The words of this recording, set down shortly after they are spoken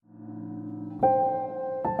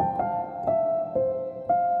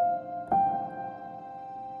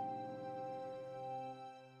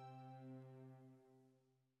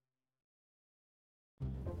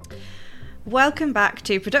Welcome back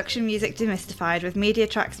to Production Music Demystified with Media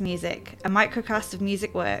Tracks Music, a microcast of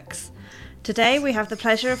Music Works. Today we have the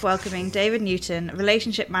pleasure of welcoming David Newton,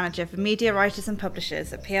 Relationship Manager for Media Writers and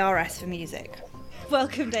Publishers at PRS for Music.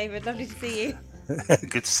 Welcome, David. Lovely to see you.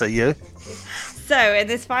 Good to see you. So, in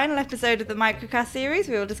this final episode of the Microcast series,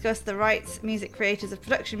 we will discuss the rights music creators of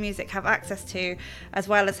production music have access to, as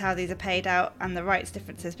well as how these are paid out, and the rights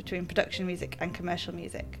differences between production music and commercial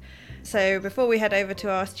music. So, before we head over to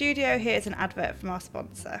our studio, here's an advert from our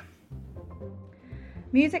sponsor.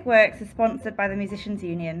 Music Works is sponsored by the Musicians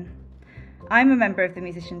Union. I'm a member of the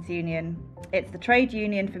Musicians Union. It's the trade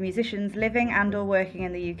union for musicians living and or working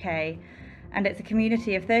in the UK, and it's a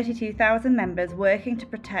community of 32,000 members working to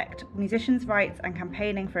protect musicians' rights and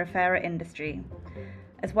campaigning for a fairer industry.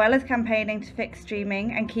 As well as campaigning to fix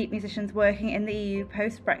streaming and keep musicians working in the EU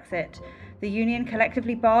post-Brexit, the union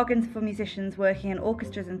collectively bargains for musicians working in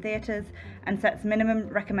orchestras and theatres and sets minimum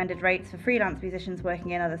recommended rates for freelance musicians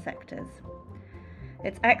working in other sectors.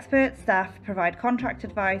 Its expert staff provide contract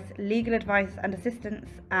advice, legal advice and assistance,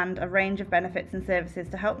 and a range of benefits and services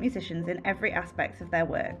to help musicians in every aspect of their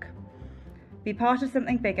work. Be part of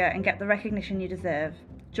something bigger and get the recognition you deserve.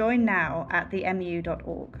 Join now at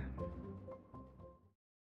themu.org.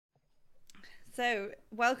 So,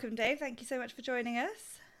 welcome, Dave. Thank you so much for joining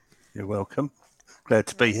us. You're welcome. Glad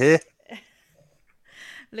to be here.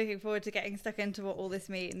 Looking forward to getting stuck into what all this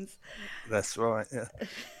means. That's right, yeah.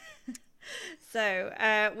 So,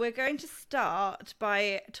 we're going to start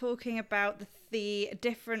by talking about the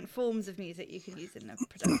different forms of music you can use in a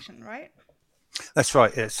production, right? That's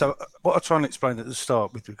right, yeah. So what I'll try and explain at the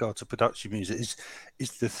start with regard to production music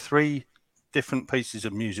is the three different pieces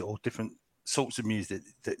of music or different sorts of music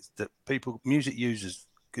that music users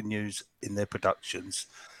can use in their productions.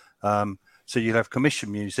 So you'll have commission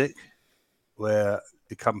music, where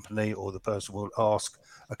the company or the person will ask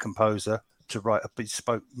a composer to write a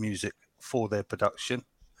bespoke music for their production,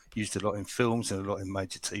 used a lot in films and a lot in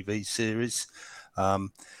major TV series.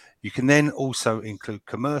 You can then also include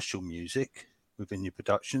commercial music within your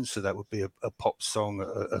production. So that would be a pop song,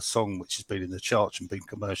 a song which has been in the charts and been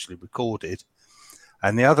commercially recorded.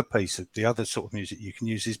 And the other sort of music you can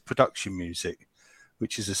use is production music,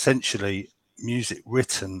 which is essentially music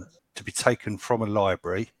written to be taken from a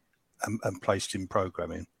library and placed in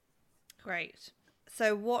programming. Great.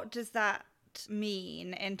 So what does that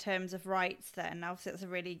mean in terms of rights then? Obviously, that's a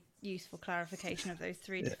really useful clarification of those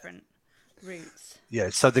three different routes. Yeah,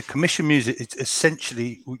 so the commission music, it's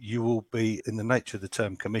essentially, you will be, in the nature of the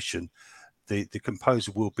term commission, the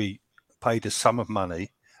composer will be paid a sum of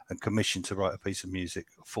money and commissioned to write a piece of music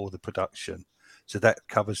for the production. So that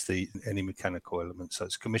covers any mechanical elements. So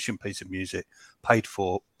it's a commissioned piece of music paid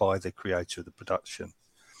for by the creator of the production.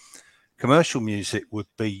 Commercial music would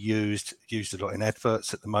be used a lot in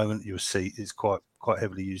adverts at the moment. You'll see it's quite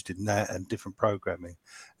heavily used in that and different programming.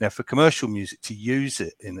 Now, for commercial music, to use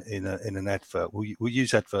it in an advert, we'll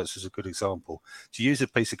use adverts as a good example. To use a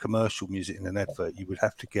piece of commercial music in an advert, you would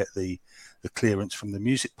have to get the clearance from the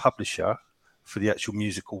music publisher for the actual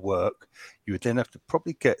musical work. You would then have to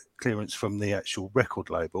probably get clearance from the actual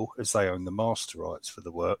record label, as they own the master rights for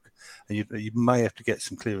the work, and you may have to get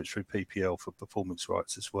some clearance through PPL for performance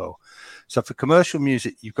rights as well. So for commercial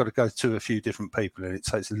music, you've got to go to a few different people, and it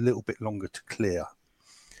takes a little bit longer to clear.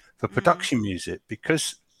 For production music,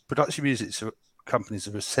 because production music companies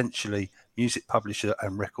are essentially music publisher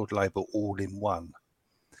and record label all in one,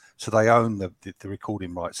 so they own the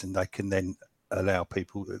recording rights, and they can then allow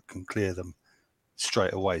people that can clear them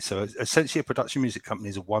straight away. So essentially a production music company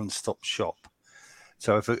is a one-stop shop.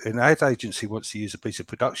 So if an ad agency wants to use a piece of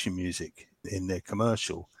production music in their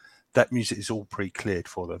commercial, that music is all pre-cleared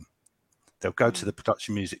for them. They'll go to the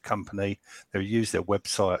production music company, they'll use their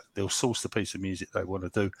website, they'll source the piece of music they want to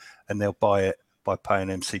do, and they'll buy it by paying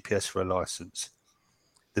MCPS for a license.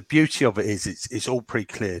 The beauty of it is it's all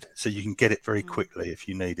pre-cleared, so you can get it very quickly if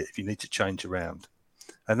you need it, if you need to change around.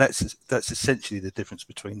 And that's essentially the difference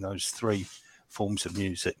between those three forms of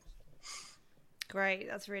music. Great,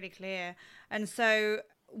 that's really clear. And so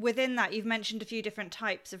within that, you've mentioned a few different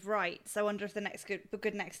types of rights. I wonder if the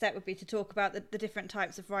good next step would be to talk about the different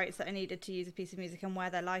types of rights that are needed to use a piece of music and where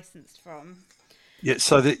they're licensed from. Yeah,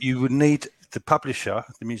 so that you would need the publisher,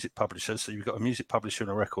 the music publisher. So you've got a music publisher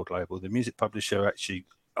and a record label. The music publisher actually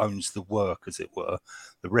owns the work, as it were.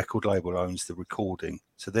 The record label owns the recording.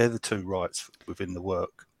 So they're the two rights within the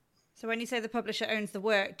work. So when you say the publisher owns the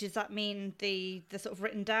work, does that mean the sort of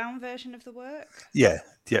written down version of the work? Yeah,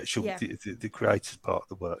 the actual the creator's part of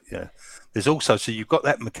the work. Yeah, there's also, so you've got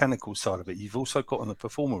that mechanical side of it. You've also got on the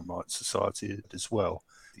Performance Rights Society as well.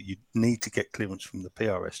 You need to get clearance from the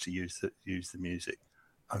PRS to use the music.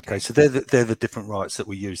 Okay, so they're the different rights that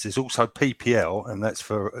we use. There's also PPL, and that's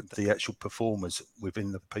for the actual performers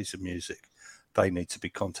within the piece of music. They need to be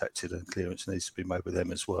contacted, and clearance needs to be made with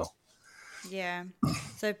them as well. Yeah.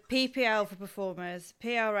 So PPL for performers,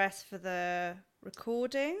 PRS for the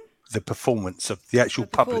recording, The performance of the actual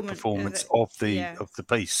public performance of the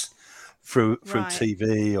piece through right.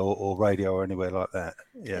 TV or radio or anywhere like that.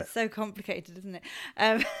 Yeah, it's so complicated, isn't it?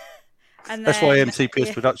 And that's then, why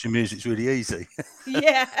MCPS production music's really easy.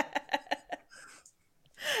 Yeah.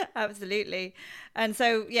 Absolutely. And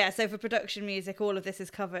so, so for production music, all of this is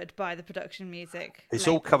covered by the production music. It's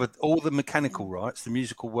label. all covered, all the mechanical rights, the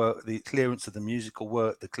musical work, the clearance of the musical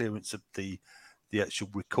work, the clearance of the actual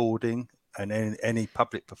recording, and any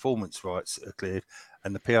public performance rights are cleared,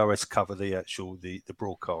 and the PRS cover the actual the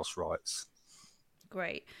broadcast rights.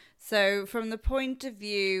 Great. So from the point of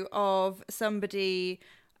view of somebody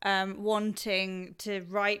wanting to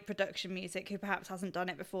write production music who perhaps hasn't done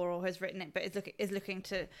it before or has written it but is looking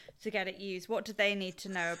to get it used, what do they need to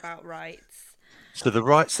know about rights? So the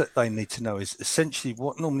rights that they need to know is essentially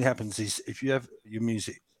what normally happens is if you have your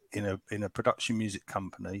music in a production music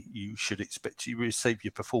company, you should expect to receive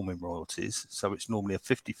your performing royalties. So it's normally a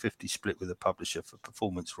 50-50 split with a publisher for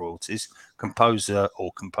performance royalties. Composer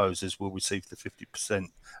or composers will receive the 50%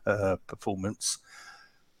 performance,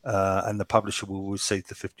 and the publisher will receive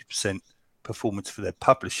the 50% performance for their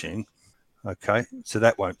publishing. Okay, so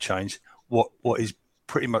that won't change. What is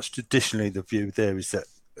pretty much traditionally the view there is that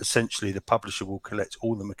essentially the publisher will collect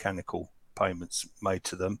all the mechanical payments made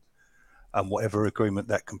to them, and whatever agreement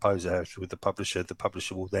that composer has with the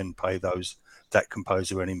publisher will then pay that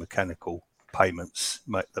composer any mechanical payments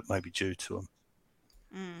that may be due to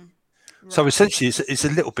them. Right. So essentially, it's a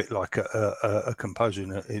little bit like a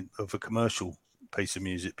composer of a commercial piece of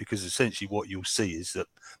music, because essentially what you'll see is that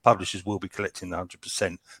publishers will be collecting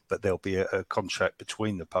 100%, but there'll be a contract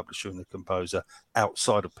between the publisher and the composer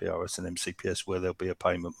outside of PRS and MCPS where there'll be a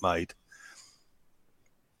payment made.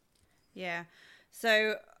 Yeah.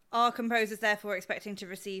 So are composers therefore expecting to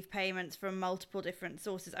receive payments from multiple different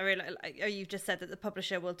sources? I really, you've just said that the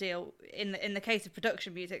publisher will deal in the case of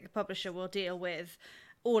production music. The publisher will deal with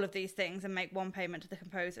all of these things and make one payment to the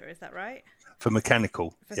composer. Is that right? For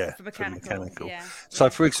mechanical, for mechanical. Yeah.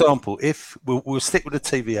 So, for example, if we'll stick with the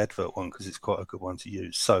TV advert one because it's quite a good one to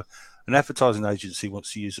use. So, an advertising agency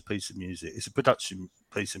wants to use a piece of music. It's a production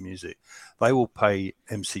piece of music. They will pay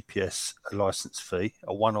MCPS a license fee,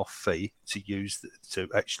 a one-off fee to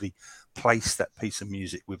actually place that piece of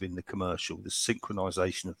music within the commercial, the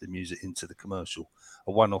synchronization of the music into the commercial,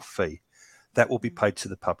 a one-off fee. That will be paid to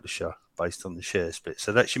the publisher based on the share split.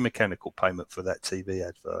 So that's your mechanical payment for that TV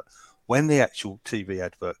advert. When the actual TV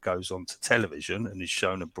advert goes on to television and is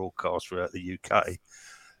shown and broadcast throughout the UK,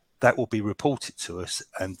 that will be reported to us,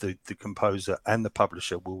 and the composer and the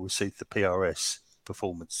publisher will receive the PRS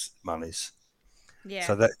performance monies. Yeah.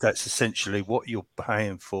 So that's essentially what you're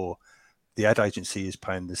paying for. The ad agency is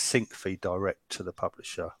paying the sync fee direct to the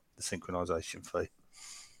publisher, the synchronization fee.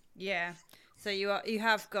 Yeah. So you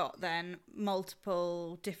have got then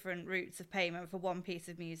multiple different routes of payment for one piece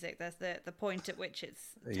of music. There's the point at which it's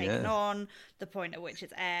taken on, the point at which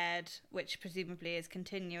it's aired, which presumably is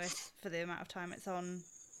continuous for the amount of time it's on.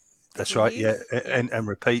 That's right, yeah. And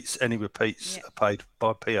repeats, any repeats are paid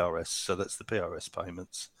by PRS, so that's the PRS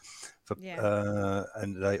payments.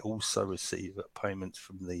 And they also receive payments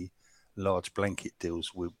from the large blanket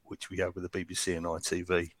deals which we have with the BBC and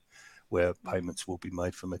ITV, where payments will be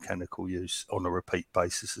made for mechanical use on a repeat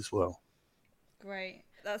basis as well. Great.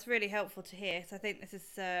 That's really helpful to hear. So I think this is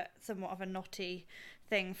somewhat of a knotty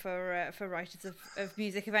thing for writers of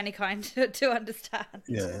music of any kind to understand.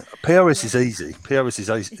 Yeah, PRS is easy. PRS is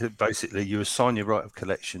easy. Basically, you assign your right of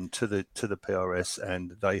collection to the PRS,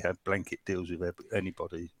 and they have blanket deals with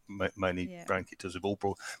anybody, mainly blanket deals with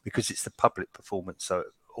all because it's the public performance. So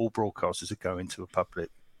all broadcasters are going to a public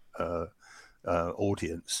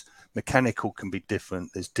audience. Mechanical can be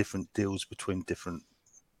different. There's different deals between different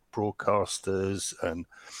broadcasters and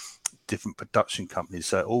different production companies.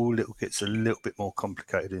 So it gets a little bit more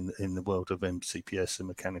complicated in the world of MCPS and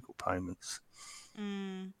mechanical payments.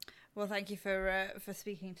 Well, thank you for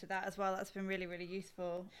speaking to that as well. That's been really, really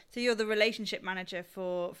useful. So you're the relationship manager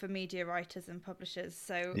for media writers and publishers.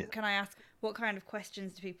 So can I ask, what kind of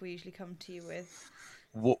questions do people usually come to you with?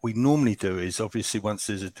 What we normally do is, obviously, once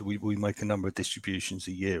we make a number of distributions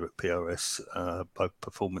a year at PRS, both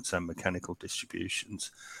performance and mechanical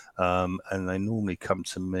distributions, and they normally come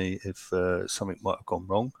to me if something might have gone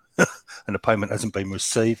wrong and the payment hasn't been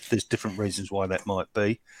received. There's different reasons why that might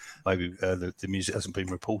be. Maybe the music hasn't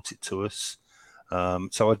been reported to us.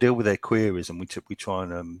 So I deal with their queries, and we try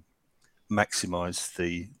and maximise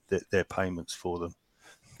their payments for them.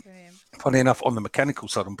 Brilliant. Funny enough, on the mechanical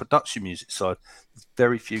side, on production music side, there's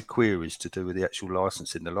very few queries to do with the actual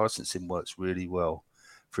licensing. The licensing works really well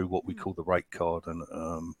through what we call the rate card, and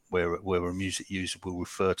where a music user will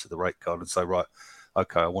refer to the rate card and say, right,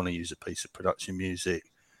 okay, I want to use a piece of production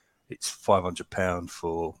music. It's £500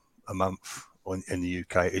 for a month in the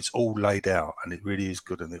UK. It's all laid out, and it really is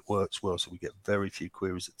good, and it works well. So we get very few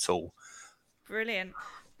queries at all. Brilliant.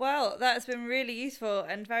 Well, that's been really useful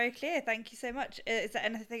and very clear. Thank you so much. Is there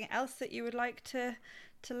anything else that you would like to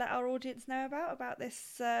let our audience know about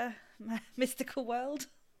this mystical world?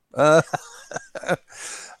 Well,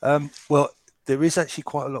 there is actually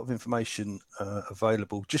quite a lot of information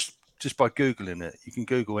available just by Googling it. You can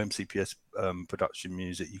Google MCPS production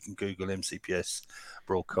music. You can Google MCPS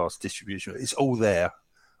broadcast distribution. It's all there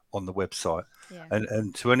on the website. Yeah.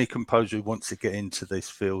 And to any composer who wants to get into this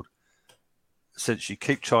field, essentially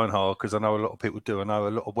keep trying hard, because I know a lot of people do. I know a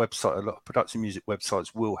lot of production music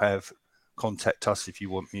websites will have contact us if you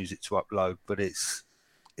want music to upload, but it's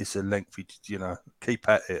a lengthy, keep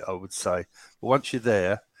at it, I would say. But once you're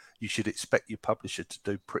there, you should expect your publisher to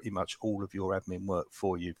do pretty much all of your admin work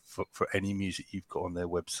for you for any music you've got on their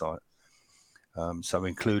website. So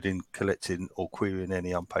including collecting or querying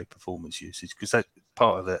any unpaid performance usage, because that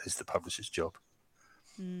part of that is the publisher's job.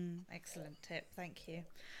 Excellent tip. Thank you.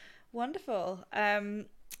 Wonderful.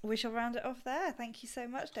 We shall round it off there. Thank you so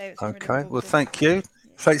much, Dave. Okay. Well, thank you.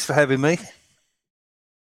 Thanks for having me.